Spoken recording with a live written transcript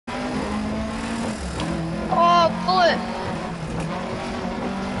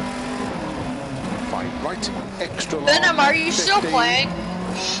extra long. Venom, are you still playing?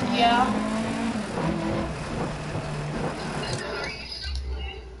 Yeah.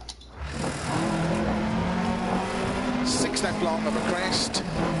 Six left long of a crest.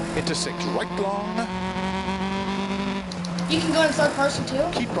 Into six right long. You can go in third person too?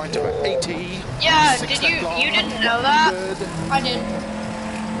 Keep right about 80. Yeah, Six did left long. you didn't know that? Third. I did.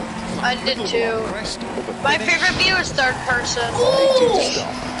 I did too. Crest over My finish. favorite view is third person. 80 Ooh! to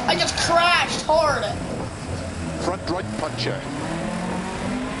stop. I just crashed hard. Front right puncher.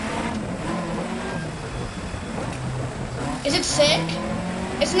 Is it sick?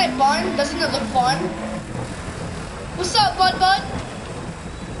 Isn't it fun? Doesn't it look fun? What's up, bud?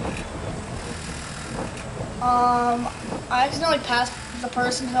 I accidentally passed the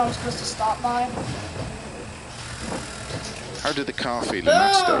person who I was supposed to stop by. How did the car feel in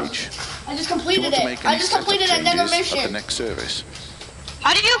that Boom! stage? I just Do you completed want to it. make I any just setup completed another changes at the mission. next service?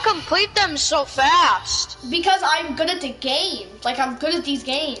 How do you complete them so fast? Because I'm good at the game. Like, I'm good at these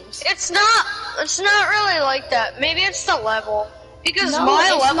games. It's not really like that. Maybe it's the level. Because No, my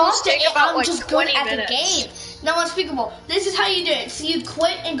it's levels not take the, about I'm like just 20 good at minutes. the game. No, unspeakable. This is how you do it. So you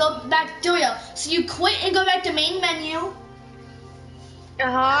quit and go back. Do it. So you quit and go back to main menu.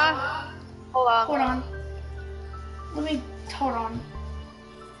 Uh-huh. Hold on. Hold on. Hold on.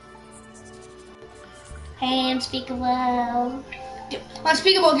 Hey, Unspeakable.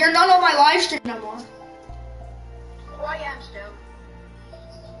 Unspeakable, you're not on my live stream no more. Oh, I am still.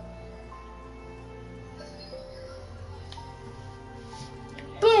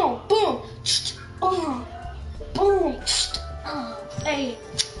 Boom, boom, boom, hey,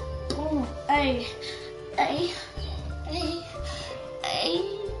 boom, hey, hey, hey,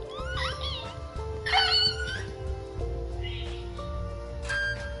 hey.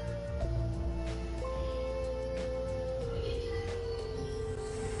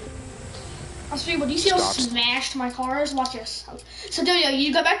 Unspeakable, do you see how smashed my car is? Watch this. So, Doyo,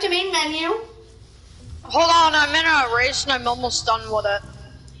 you go back to main menu. Hold on, I'm in a race and I'm almost done with it.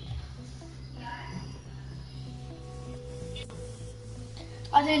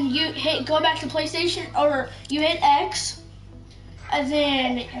 And then you go back to PlayStation, or you hit X, and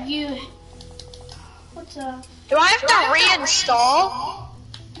then you, what's up? Do I have to reinstall?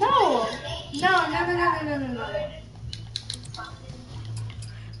 No.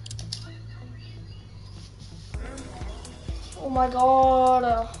 Oh my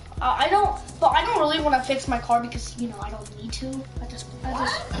god. I don't really want to fix my car because, you know, I don't need to. I just.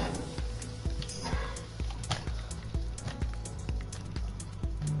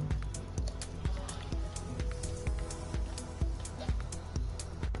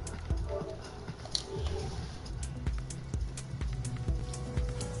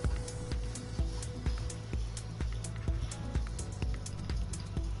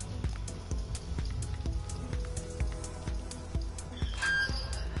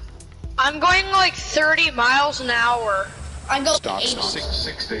 I'm going like 30 miles an hour. I go Start 80.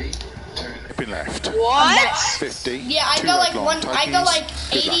 660. Hip and left. What? 50. Yeah, I two go right like long, I go like tightens.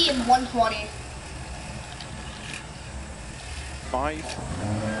 Good 80 luck. and 120.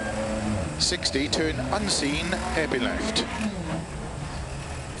 5. 60. Turn unseen. Hairpin left.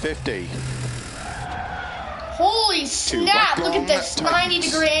 50. Holy snap! right Look long, at this tightens.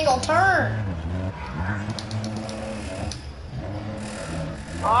 90-degree angle turn.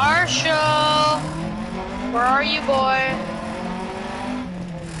 Marshall, where are you, boy?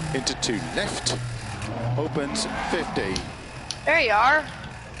 Into 2 left. Opens 50. There you are.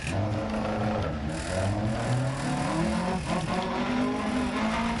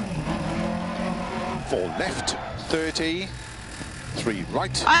 4 left. 30. 3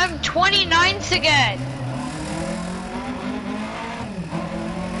 right. I'm 29th again.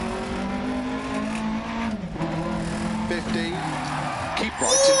 50. Keep right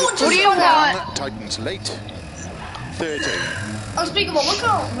Ooh, into what do you want? Tightens late. 30. Unspeakable. Look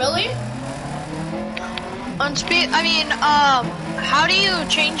how really. How do you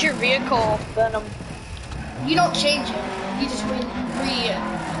change your vehicle, Venom? You don't change it. You just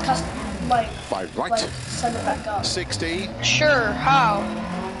custom, like 5 right. like send it back up. 60. Sure, how?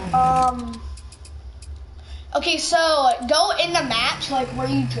 Okay, so go in the map to like where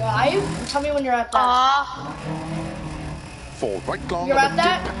you drive. And tell me when you're at that. 4 right long. You're of at a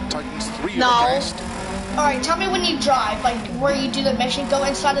that? dip. Tightens 3 No. of a crest. All right, tell me when you drive, like where you do the mission. Go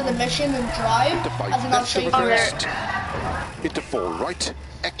inside of the mission and drive, Into 5 and then I'll left show of you. a crest. Into 4 right.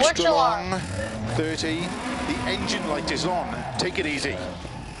 Extra Which alarm? long. 30. The engine light is on. Take it easy.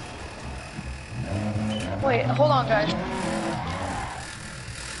 Wait, hold on, guys.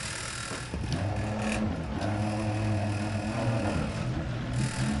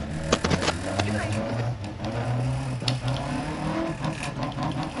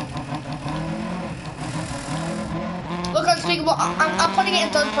 Unspeakable. I'm putting it in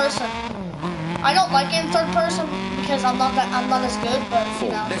third person. I don't like it in third person because I'm not as good, but you For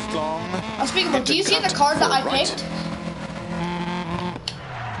know. left long. Unspeakable. Do you see the Cut card that for I right. picked?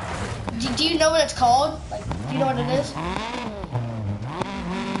 Do you know what it's called? Like, do you know what it is?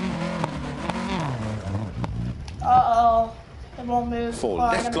 Uh-oh. It won't move. For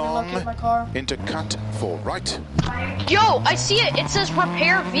Alright, left I'm gonna long. locate my car. Into cut for right. Yo, I see it. It says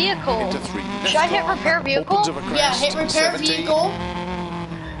repair vehicle. Into 3 left Should I hit long. repair vehicle? Opens of a crest. Yeah, hit repair 70. vehicle.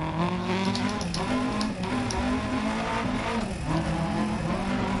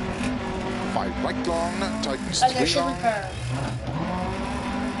 Right long, tightens And 3 there should long. repair.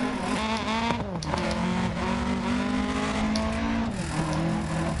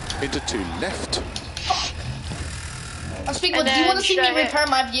 Into 2 left. Unspeakable, And do you want to then see should me I hit- repair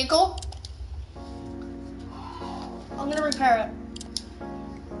my vehicle? I'm gonna repair it.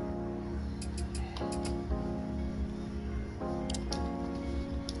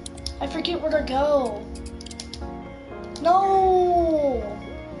 I forget where to go. No!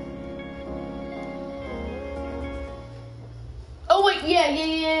 Oh wait,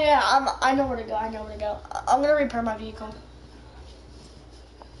 yeah. I know where to go. I'm gonna repair my vehicle.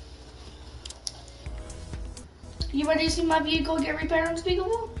 You ready to see my vehicle get repaired,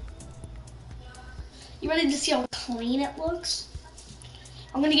 Unspeakable? You ready to see how clean it looks?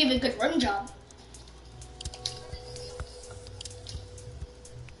 I'm gonna give it a good rim job.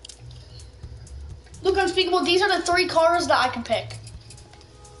 Look, Unspeakable, these are the 3 cars that I can pick.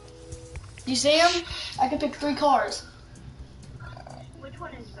 You see them? I can pick 3 cars. Which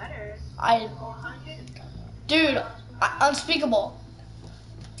one is better? Dude, Unspeakable.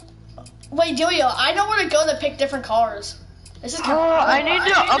 Wait, Delio, I know where to go to pick different cars. This is kind of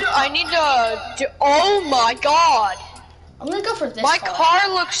I need to. Oh my god! I'm gonna go for this My car. car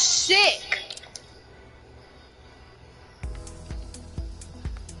looks sick.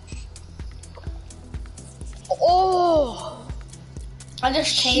 Oh, I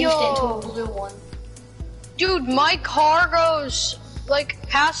just changed it into a blue one. dude, my car goes like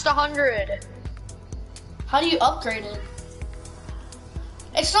past 100. How do you upgrade it?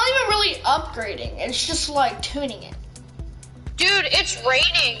 It's not even really upgrading. It's just like tuning it. Dude, it's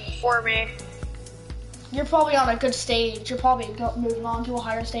raining for me. You're probably on a good stage. You're probably moving on to a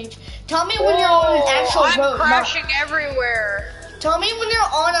higher stage. Tell me when you're on an actual I'm road. crashing everywhere. Tell me when you're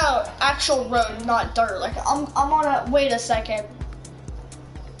on a actual road, not dirt. Like I'm on a. Wait a second.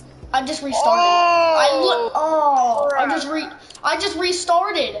 I just restarted. I just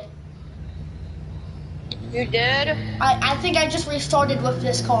restarted. You did? I think I just restarted with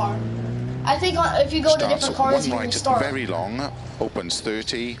this car. I think if you go to Starts different at cars, 1 you right, restart. very long. Opens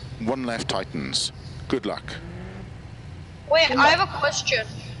 30. 1 left, tightens. Good luck. Wait, I have a question.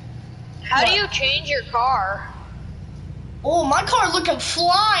 How do you change your car? Oh, my car looking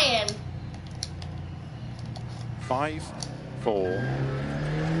flying. 5, 4,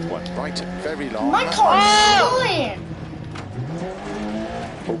 1 right, very long. My car's flying.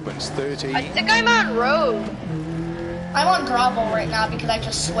 Opens 30. I think I'm on road. I'm on gravel right now because I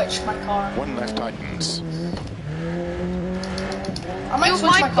just switched my car. 1 left, tightens. I might Dude,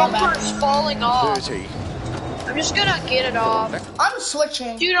 switch my my car back. bumper's falling off. 30. I'm just gonna get it off. I'm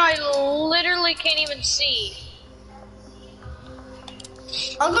switching. Dude, I literally can't even see.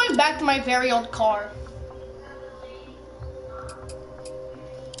 I'm going back to my very old car.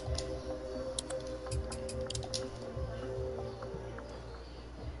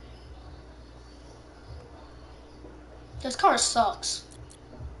 This car sucks.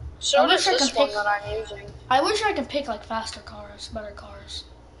 So I does wish I this could one pick- that I'm using. I wish I could pick like faster cars, better cars.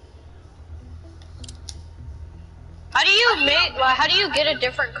 How do you get a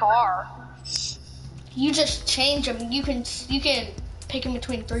different car? You just change them. You can pick in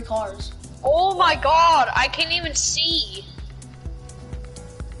between 3 cars. Oh my god, I can't even see.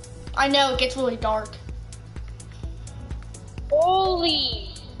 I know it gets really dark. Holy.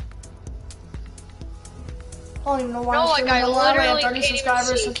 I don't even know why No, I'm like, streaming I alone. I have literally 30 can't even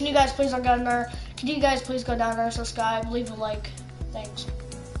subscribers, see. so can you guys please go down there? Can you guys please go down there, subscribe, leave a like, thanks.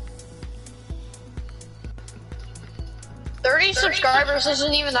 30 subscribers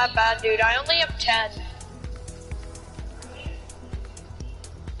isn't even that bad, dude. I only have 10.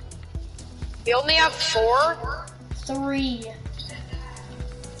 You only have 4? 3.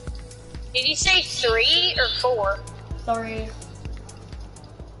 Did you say 3 or 4? 3.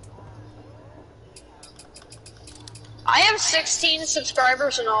 I have 16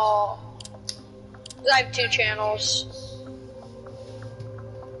 subscribers in all. I have 2 channels.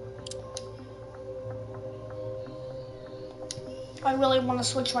 I really want to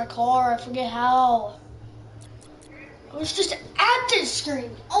switch my car. I forget how. I was just at this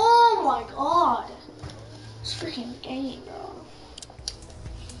screen. Oh my god. This freaking game, bro.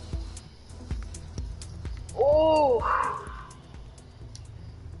 Oh.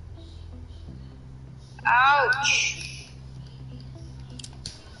 Ouch.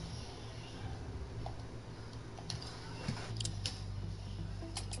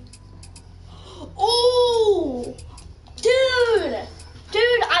 Oh,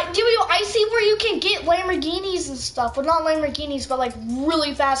 I see where you can get Lamborghinis and stuff. Well, not Lamborghinis, but like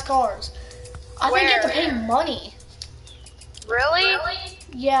really fast cars. I think you have to pay money. Really?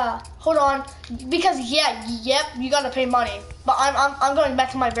 Yeah. Hold on, because you gotta pay money. But I'm going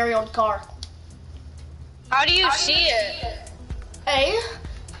back to my very old car. How do you see it? A.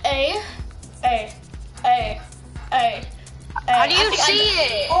 How do you see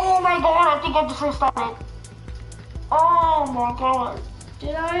it? Oh my god, I think I just restarted. Oh my god.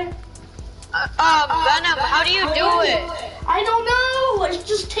 Did I? Venom, how do you do it? I don't know. It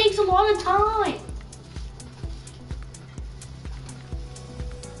just takes a lot of time.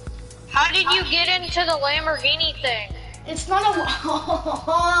 How did you get into the Lamborghini thing? It's not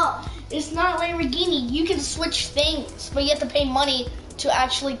it's not a Lamborghini. You can switch things, but you have to pay money to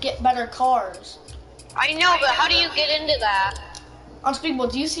actually get better cars. I know, but how do you get into that? Unspeakable,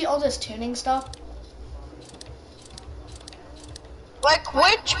 do you see all this tuning stuff? Like,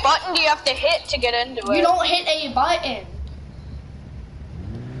 which button do you have to hit to get into it? You don't hit a button.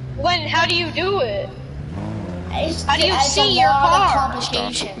 How do you do it? How do you It's see a your lot of car?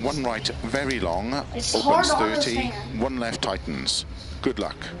 complications. One right, very long. It's hard Opens to 30. understand. One left tightens. Good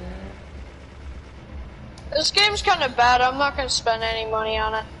luck. This game's kind of bad. I'm not going to spend any money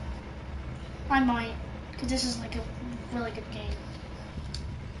on it. I might, because this is like a really good game.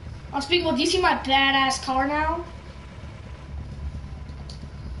 Unspeakable, do you see my badass car now?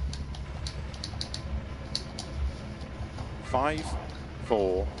 Five,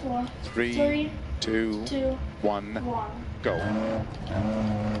 four, Four, three, two, two, one, one. go.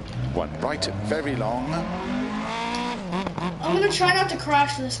 One right, very long. I'm gonna try not to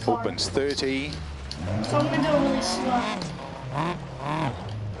crash this car. Opens 30. So I'm gonna do it really slow.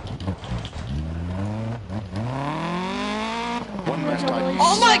 One left tightens.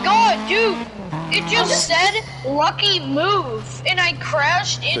 Oh my god, dude! It just said lucky move, and I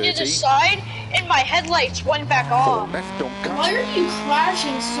crashed into 30. the side, and my headlights went back Four on. left, don't Why cut. are you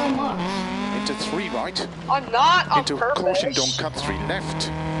crashing so much? Into three right. I'm not on Into purpose. caution, don't cut. Three left.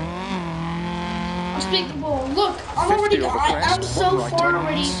 Unspeakable, look, I'm 50 already, over I'm crest, so one right far tightens.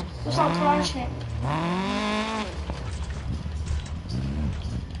 already without crashing.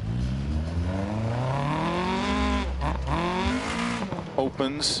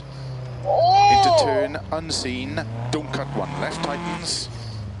 Opens. Oh! Into turn, unseen. Don't cut. One left tightens.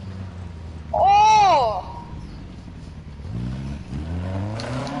 Oh!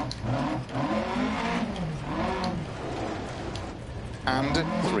 And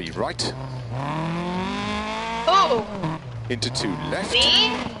three right. Oh! Into two left.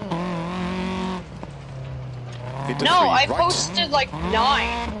 Me? Into No, three I right. posted like 9.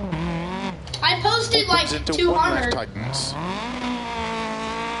 I posted like Opens into one left 200. tightens.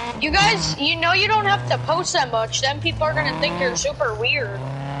 You guys, you know you don't have to post that much. Then people are gonna think you're super weird.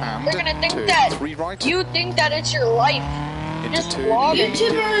 And They're gonna think turn that three right. you think that it's your life. Into Just turn vlog it.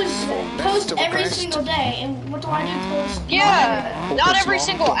 YouTubers post over every crest. single day, and what do I do? Post? Yeah, not Opens every long,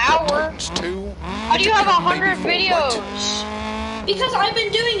 single don't cut, hour. tightens two. How do you Into have cut, 100 maybe four right. videos? Because I've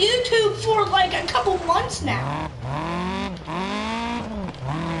been doing YouTube for like a couple months now.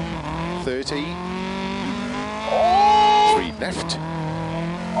 30. Oh! Three left.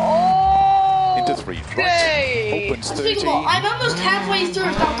 Oh! Into three right. Okay. Opens 30. Unspeakable, I'm almost halfway through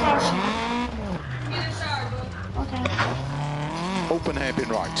without crashing. Okay. Open hairpin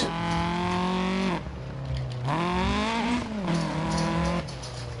right.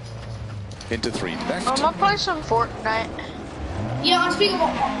 Into three left. I'm gonna play some Fortnite. Yeah, Unspeakable,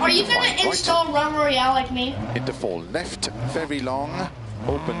 are you gonna install Run Royale like me? Into four left. Very long.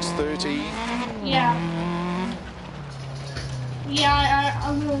 Opens 30. Yeah. Yeah,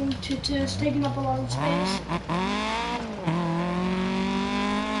 I'm going to, it's taking up a lot of space.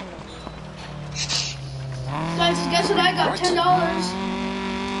 Guys, guess what I got? Right. $10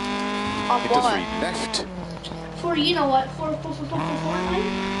 On Into what? three left. for, you know what, for Fortnite.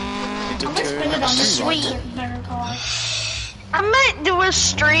 Into I'm gonna spend it turn on two this right. sweet better car. I might do a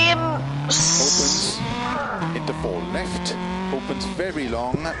stream. Opens. Into four left. Opens very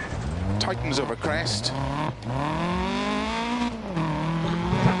long. Tightens over crest.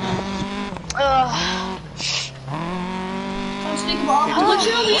 Unspeakable, I'm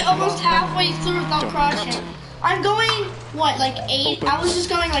literally almost halfway through without Don't crashing. cut. I'm going, what, like 8? Opens. I was just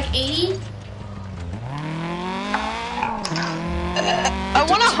going like 80. I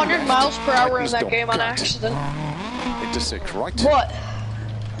went 100 miles per hour in Tightens that don't game on cut. accident. Into 6 right. What?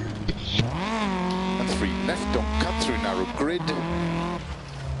 And 3 left, don't cut through narrow grid.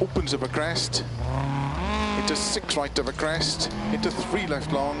 Opens of a crest. Into 6 right of a crest. Into 3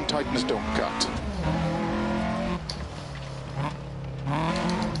 left long, tightens, don't cut.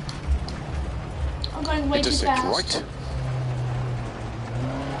 I'm going way Into too 6 fast. right.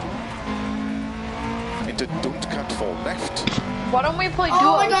 Into don't cut 4 left. Why don't we play duos?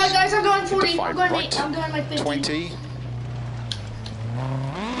 Oh my god, guys, I'm going 40. Into I'm 5 going right. 8. I'm going like 50. 20.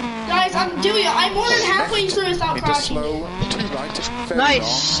 Guys, I'm doing it. I'm more than halfway left, through without into crashing. slow, 2 right, very Nice,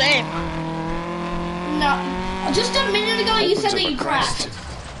 long. same. No. Just a minute ago, you Opens said of that a you crest.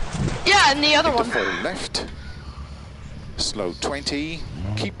 crashed. Yeah, and the other Into one. 4 left. Slow 20.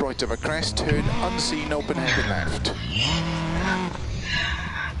 Keep right of a crest. Turn unseen, open-headed left.